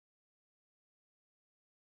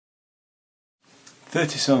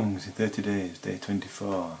30 songs in 30 days, day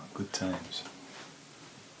 24, good times.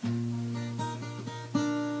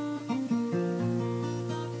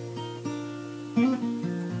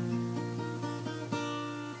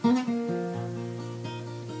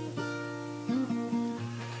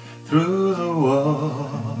 Through the wall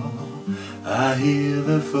I hear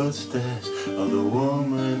the footsteps of the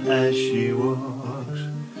woman as she walks.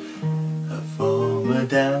 A former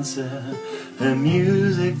dancer, her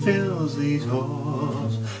music fills these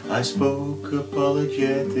halls. I spoke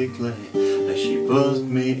apologetically as she buzzed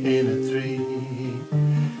me in a three.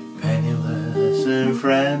 Penniless and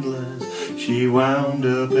friendless, she wound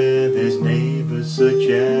up with his neighbors such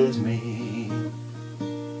as me.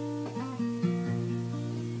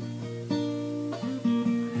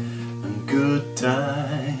 And good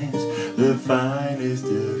times, the finest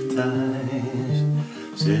of times,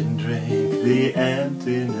 sit and drink the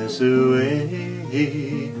emptiness away.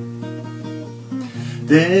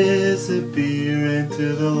 Disappear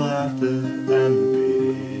into the laughter and the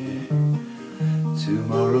pity.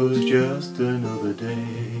 Tomorrow's just another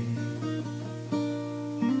day.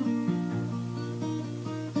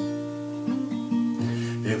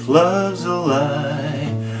 If love's a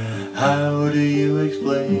lie, how do you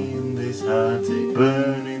explain this heartache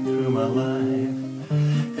burning through my life?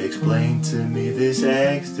 Explain to me this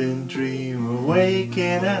extant dream of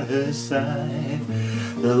waking at her side.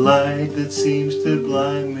 The light that seems to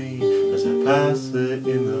blind me as I pass her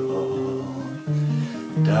in the hall.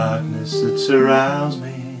 Darkness that surrounds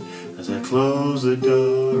me as I close the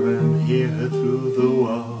door and hear her through the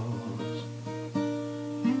walls.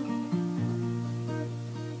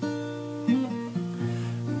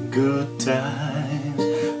 Good times,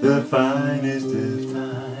 the finest of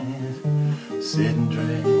times, sit and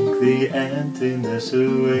drink the emptiness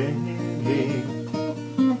away.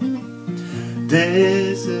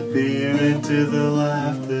 Disappear into the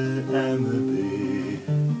laughter and the bay.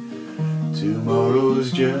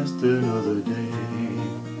 Tomorrow's just another day.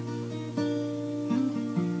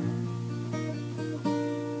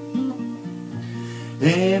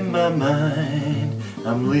 In my mind,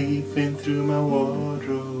 I'm leafing through my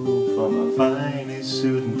wardrobe for my finest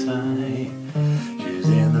suit and tie. She's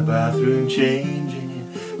in the bathroom changing,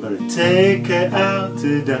 but I take her out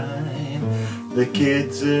to dine. The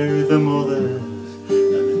kids are the mothers,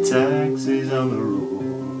 and the taxis on the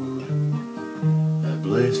road. A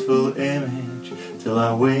blissful image till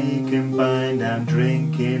I wake and find I'm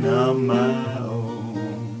drinking on my own.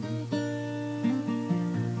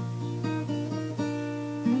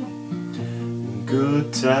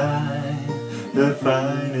 Good times, the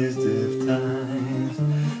finest of times,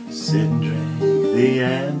 sit and drink the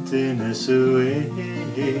emptiness away.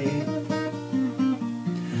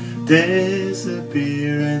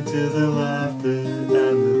 Disappear into the laughter and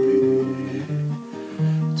the pity.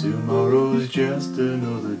 Tomorrow's just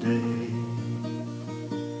another day.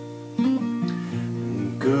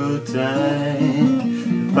 Good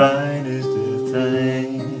time, the finest of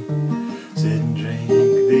time, sit and drink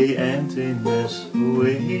the emptiness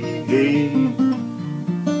away.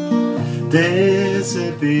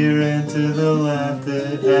 Disappear into the laughter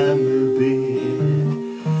and the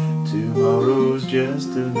beer. Tomorrow's just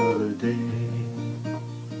another day.